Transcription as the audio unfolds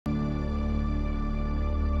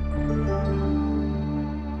The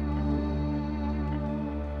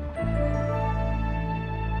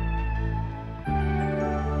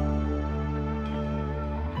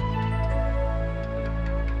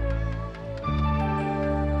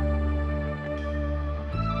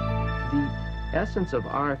essence of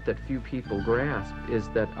art that few people grasp is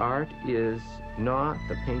that art is not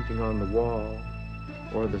the painting on the wall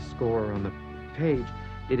or the score on the page.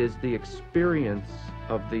 It is the experience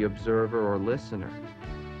of the observer or listener.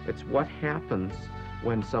 It's what happens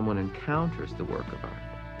when someone encounters the work of art.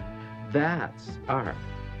 That's art.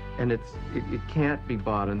 And it can't be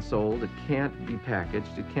bought and sold, it can't be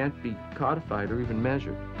packaged, it can't be codified or even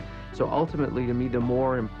measured. So ultimately, to me, the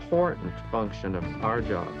more important function of our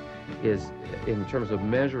job is, in terms of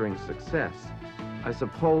measuring success, I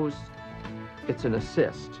suppose it's an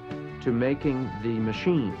assist to making the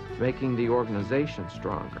machine, making the organization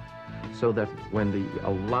stronger, so that when the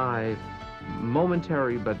alive,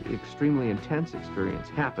 momentary but extremely intense experience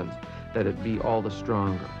happens, that it be all the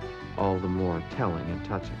stronger, all the more telling and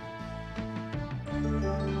touching.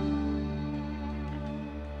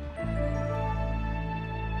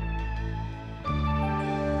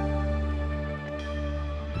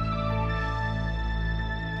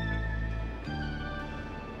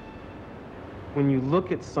 When you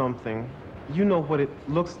look at something, you know what it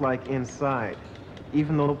looks like inside.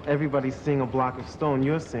 Even though everybody's seeing a block of stone,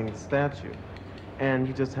 you're seeing a statue. And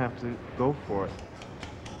you just have to go for it.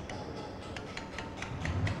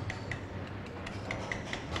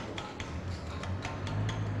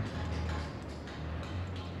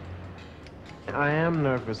 I am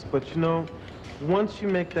nervous, but you know, once you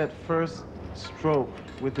make that first stroke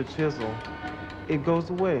with the chisel, it goes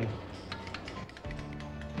away.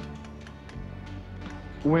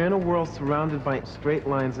 We're in a world surrounded by straight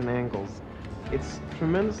lines and angles. It's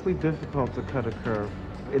tremendously difficult to cut a curve.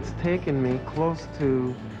 It's taken me close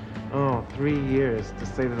to, 3 years to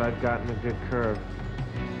say that I've gotten a good curve.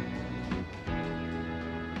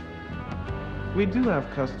 We do have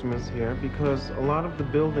customers here because a lot of the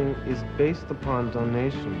building is based upon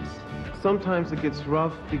donations. Sometimes it gets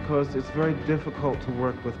rough because it's very difficult to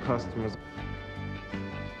work with customers.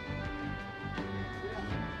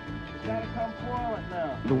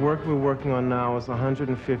 The work we're working on now is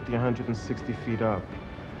 150, 160 feet up.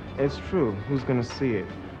 It's true, who's going to see it?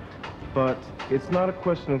 But it's not a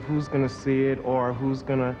question of who's going to see it or who's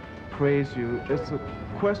going to praise you. It's a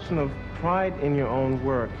question of pride in your own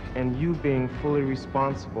work and you being fully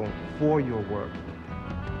responsible for your work.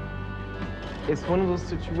 It's one of those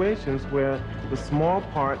situations where the small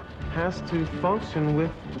part has to function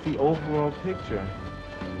with the overall picture.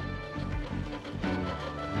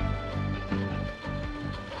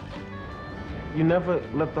 You never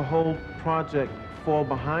let the whole project fall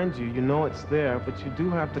behind you. You know it's there, but you do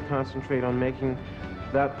have to concentrate on making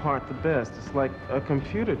that part the best. It's like a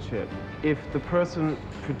computer chip. If the person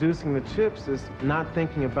producing the chips is not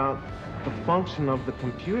thinking about the function of the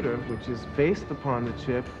computer, which is based upon the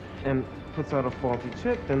chip, and puts out a faulty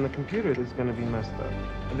chip, then the computer is going to be messed up.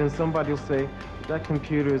 And then somebody will say, that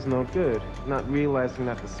computer is no good, not realizing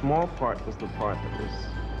that the small part was the part that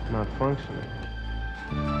was not functioning.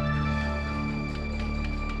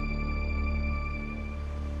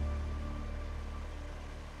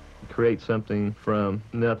 Create something from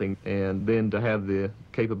nothing, and then to have the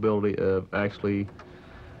capability of actually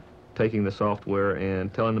taking the software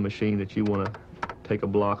and telling the machine that you want to take a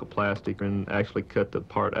block of plastic and actually cut the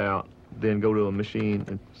part out, then go to a machine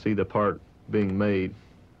and see the part being made.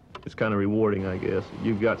 It's kind of rewarding, I guess.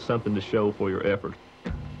 You've got something to show for your effort.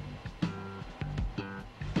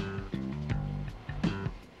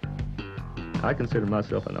 I consider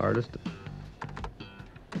myself an artist.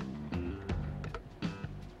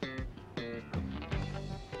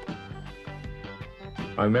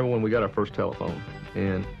 I remember when we got our first telephone,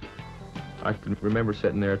 and I can remember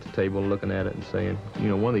sitting there at the table looking at it and saying, you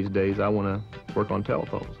know, one of these days I want to work on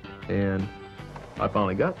telephones. And I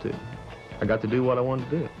finally got to. I got to do what I wanted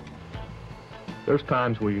to do. There's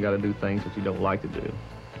times where you got to do things that you don't like to do.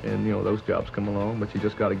 And, you know, those jobs come along, but you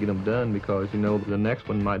just got to get them done because, you know, the next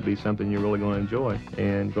one might be something you're really going to enjoy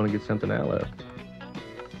and going to get something out of.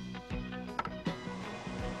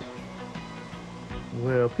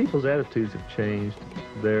 Well, people's attitudes have changed.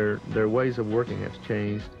 Their ways of working have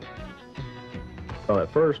changed. Well,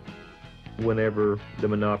 at first, whenever the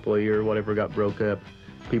monopoly or whatever got broke up,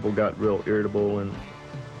 people got real irritable and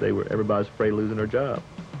everybody's afraid of losing their job.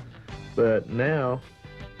 But now,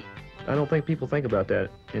 I don't think people think about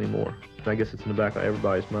that anymore. I guess it's in the back of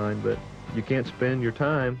everybody's mind, but you can't spend your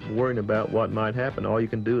time worrying about what might happen. All you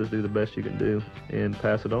can do is do the best you can do and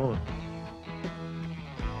pass it on.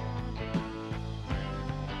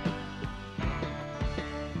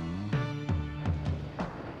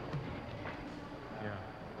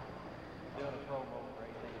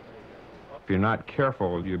 you're not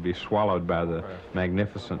careful, you'll be swallowed by the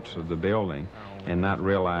magnificence of the building and not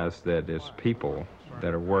realize that it's people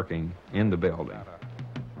that are working in the building.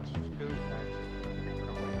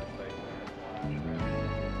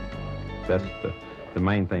 That's the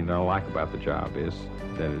main thing that I like about the job, is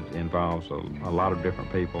that it involves a lot of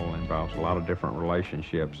different people, involves a lot of different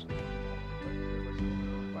relationships.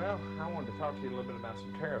 Well, I wanted to talk to you a little bit about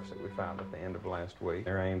some tariffs that we found at the end of last week.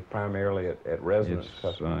 They're aimed primarily at residents.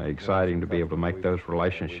 It's exciting to be able to make those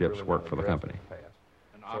relationships work for the company.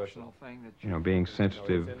 An optional thing that You know, being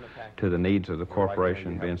sensitive to the needs of the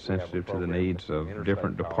corporation, being sensitive to the needs of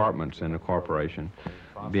different departments in the corporation,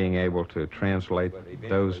 being able to translate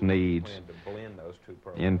those needs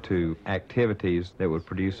into activities that would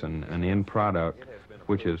produce an end product,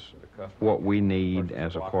 which is what we need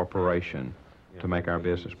as a corporation to make our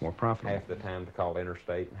business more profitable. Half the time to call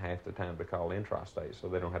interstate and half the time to call intrastate, so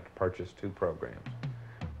they don't have to purchase two programs.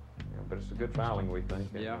 But it's a good filing, we think.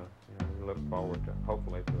 And, we look forward to,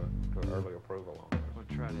 hopefully, to an early approval on it.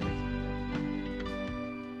 we'll try to.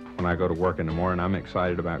 When I go to work in the morning, I'm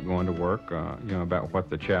excited about going to work, about what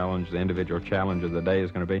the challenge, the individual challenge of the day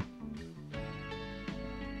is going to be.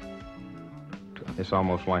 It's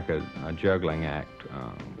almost like a juggling act,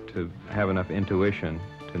 to have enough intuition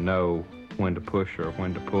to know when to push or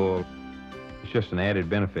when to pull. It's just an added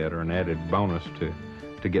benefit or an added bonus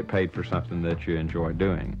to get paid for something that you enjoy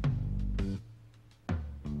doing.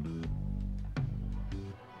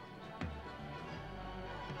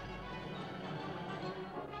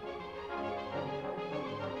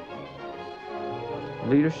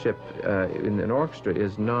 Leadership in an orchestra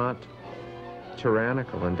is not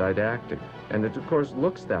tyrannical and didactic, and it of course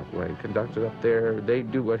looks that way. Conductor up there, they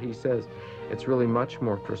do what he says. It's really much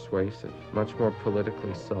more persuasive, much more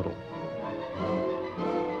politically subtle.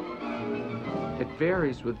 It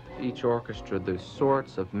varies with each orchestra the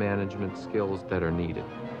sorts of management skills that are needed,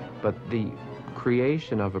 but the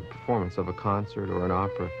creation of a performance, of a concert or an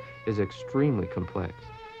opera, is extremely complex.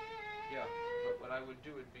 Yeah, but what I would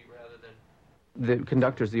do would be, rather than... The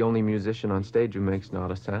conductor's the only musician on stage who makes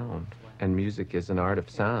not a sound, and music is an art of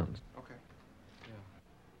sound. Okay.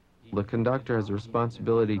 The conductor has a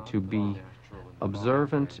responsibility to be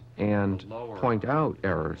observant and point out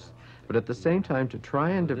errors, but at the same time to try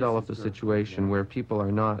and develop a situation where people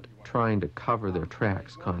are not trying to cover their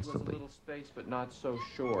tracks constantly. Little space, but not so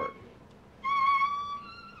short.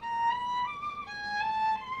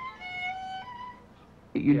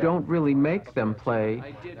 You don't really make them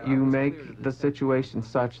play, you make the situation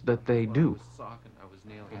such that they do. I was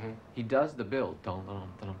nailing. He does the build.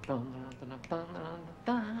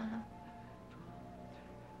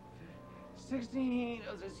 16,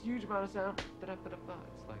 there's this huge amount of sound. It's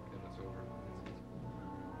like, it's over.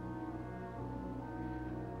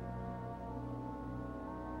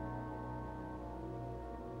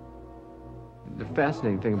 The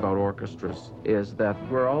fascinating thing about orchestras is that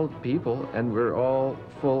we're all people and we're all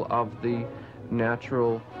full of the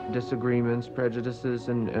natural disagreements, prejudices,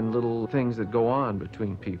 and little things that go on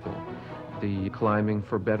between people. The climbing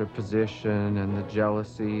for better position and the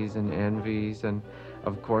jealousies and envies, and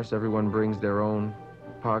of course everyone brings their own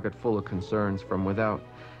pocket full of concerns from without.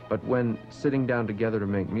 But when sitting down together to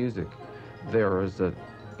make music, there is an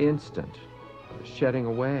instant shedding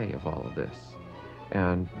away of all of this.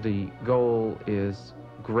 And the goal is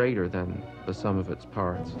greater than the sum of its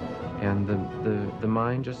parts. And the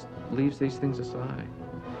mind just leaves these things aside.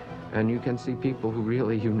 And you can see people who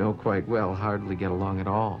really, you know quite well, hardly get along at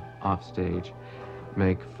all off stage,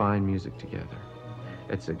 make fine music together.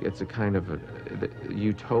 It's a kind of a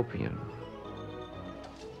utopian.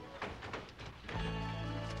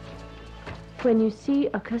 When you see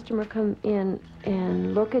a customer come in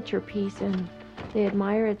and look at your piece and they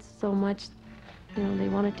admire it so much, you know, they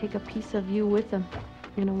want to take a piece of you with them,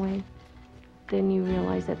 in a way, then you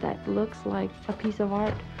realize that that looks like a piece of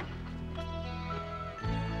art.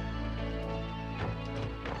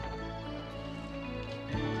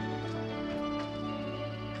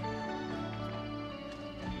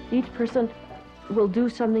 Each person will do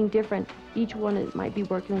something different. Each one might be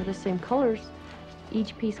working with the same colors.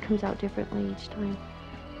 Each piece comes out differently each time.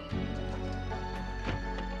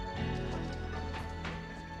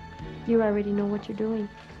 You already know what you're doing.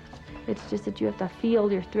 It's just that you have to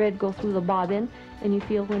feel your thread go through the bobbin, and you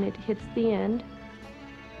feel when it hits the end,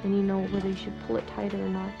 and you know whether you should pull it tighter or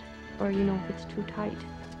not, or you know if it's too tight.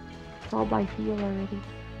 It's all by feel already.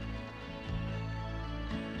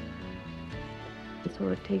 And so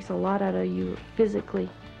it takes a lot out of you physically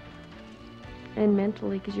and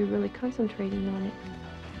mentally, because you're really concentrating on it.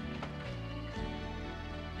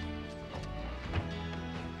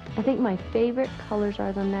 I think my favorite colors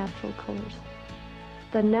are the natural colors.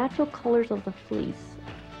 The natural colors of the fleece.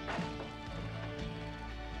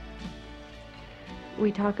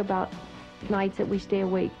 We talk about nights that we stay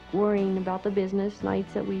awake worrying about the business,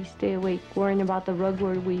 nights that we stay awake worrying about the rug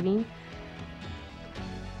we're weaving.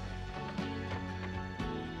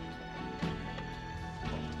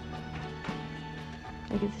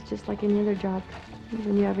 I guess it's just like any other job.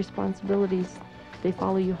 When you have responsibilities, they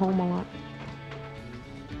follow you home a lot.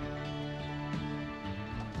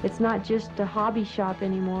 It's not just a hobby shop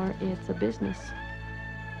anymore, it's a business.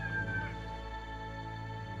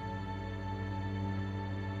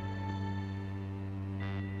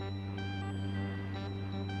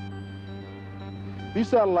 These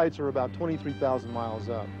satellites are about 23,000 miles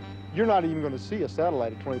up. You're not even going to see a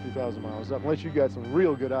satellite at 23,000 miles up unless you've got some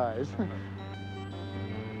real good eyes.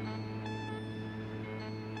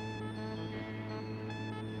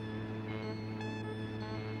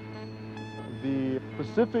 The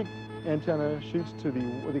Pacific antenna shoots to the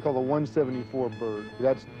what they call the 174 bird.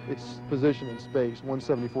 That's its position in space,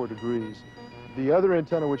 174 degrees. The other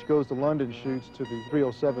antenna, which goes to London, shoots to the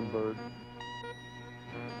 307 bird.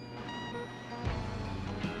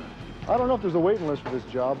 I don't know if there's a waiting list for this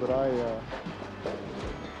job, but I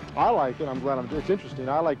like it. I'm glad it's interesting.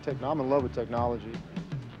 I'm in love with technology.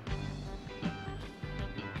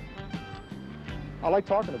 I like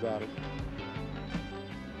talking about it.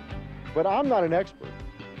 But I'm not an expert,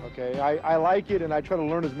 okay? I like it, and I try to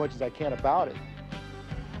learn as much as I can about it.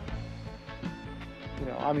 You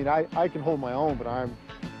know, I mean, I can hold my own, but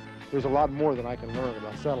there's a lot more than I can learn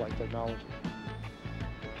about satellite technology.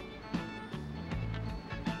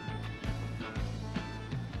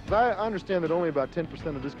 I understand that only about 10%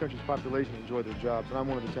 of this country's population enjoy their jobs, and I'm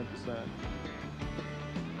one of the 10%.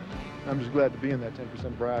 I'm just glad to be in that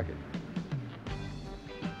 10% bracket.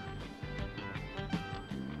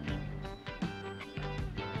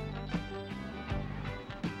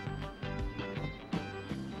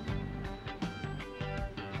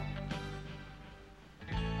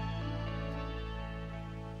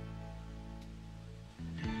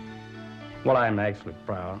 Well, I'm actually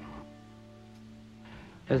proud.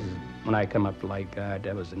 This is when I come up to Light Guide.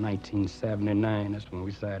 That was in 1979. That's when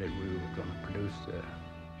we decided we were going to produce,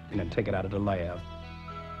 take it out of the lab.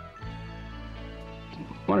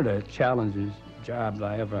 One of the challenges, jobs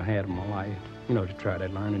I ever had in my life, to try to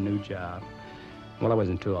learn a new job. Well, I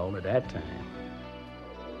wasn't too old at that time.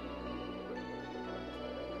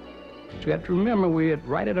 But you have to remember, we're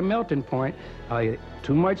right at a melting point.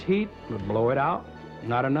 Too much heat, we'll blow it out.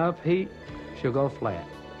 Not enough heat, she'll go flat.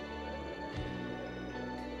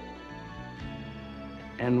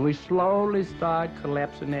 And we slowly start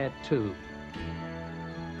collapsing that tube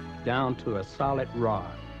down to a solid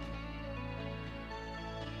rod.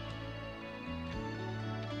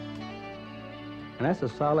 And that's a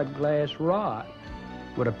solid glass rod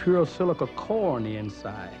with a pure silica core on the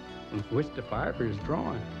inside, from which the fiber is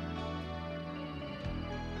drawn.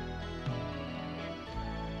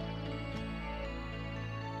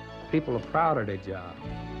 People are proud of their job.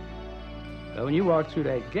 So when you walk through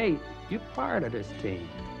that gate, you're part of this team.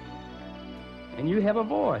 And you have a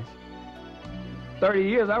voice. 30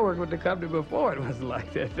 years I worked with the company before it was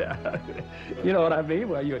like that. You know what I mean?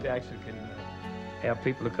 Well, you actually can have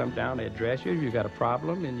people to come down, they address you. If you got a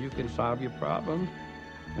problem, and you can solve your problem.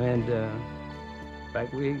 And in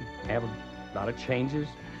fact, we have a lot of changes.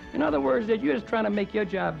 In other words, that you're just trying to make your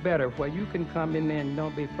job better, where you can come in there and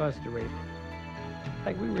don't be frustrated.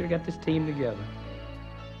 Like, we really got this team together.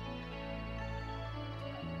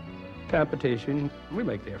 Competition, we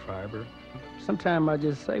make their fiber. Sometimes I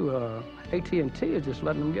just say, well, AT&T is just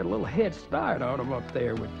letting them get a little head start on them up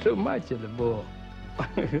there with too much of the bull.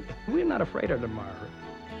 We're not afraid of tomorrow,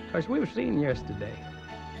 because we were seen yesterday.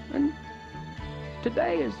 And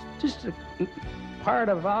today is just a part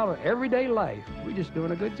of our everyday life. We're just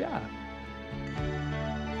doing a good job.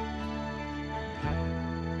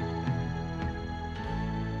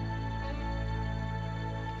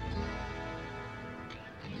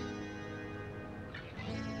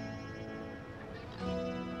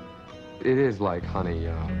 It is like honey,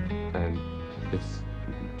 and it's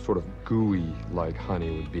sort of gooey like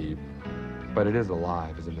honey would be, but it is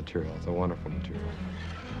alive as a material. It's a wonderful material.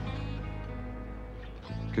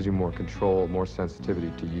 Gives you more control, more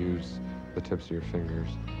sensitivity to use the tips of your fingers.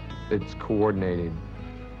 It's coordinating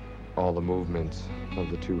all the movements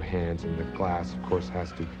of the two hands, and the glass, of course,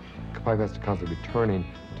 has to constantly be turning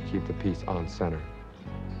to keep the piece on center.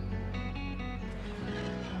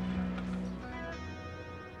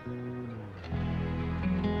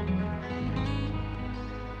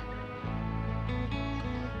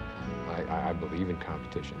 I I believe in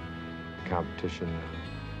competition. Competition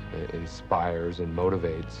inspires and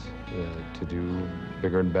motivates to do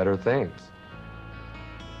bigger and better things.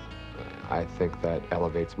 I think that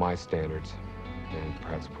elevates my standards and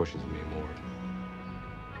perhaps pushes me more.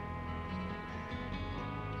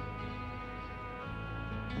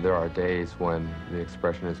 There are days when the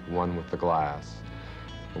expression is one with the glass,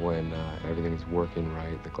 when everything's working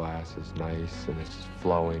right, the glass is nice and it's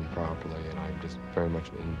flowing properly, and I'm just very much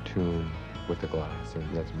in tune with the glass,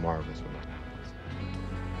 and that's marvelous when that happens.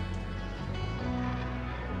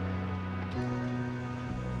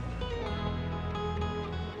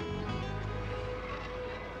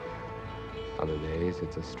 Other days,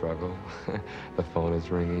 it's a struggle. The phone is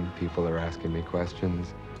ringing, people are asking me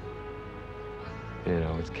questions. You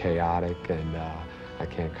know, it's chaotic, and I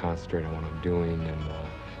can't concentrate on what I'm doing,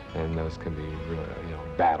 and those can be really, you know,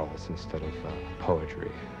 battles instead of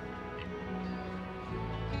poetry.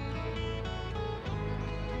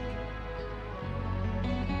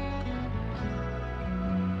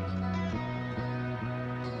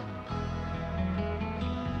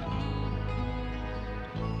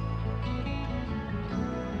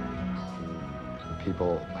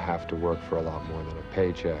 People have to work for a lot more than a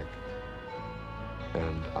paycheck.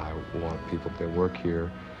 And I want people that work here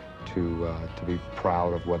to be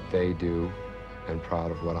proud of what they do and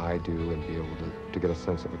proud of what I do, and be able to get a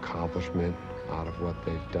sense of accomplishment out of what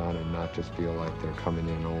they've done, and not just feel like they're coming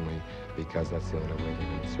in only because that's the only way they're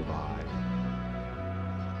going to survive.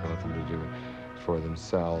 I want them to do it for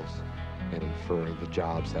themselves and for the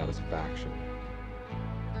job satisfaction.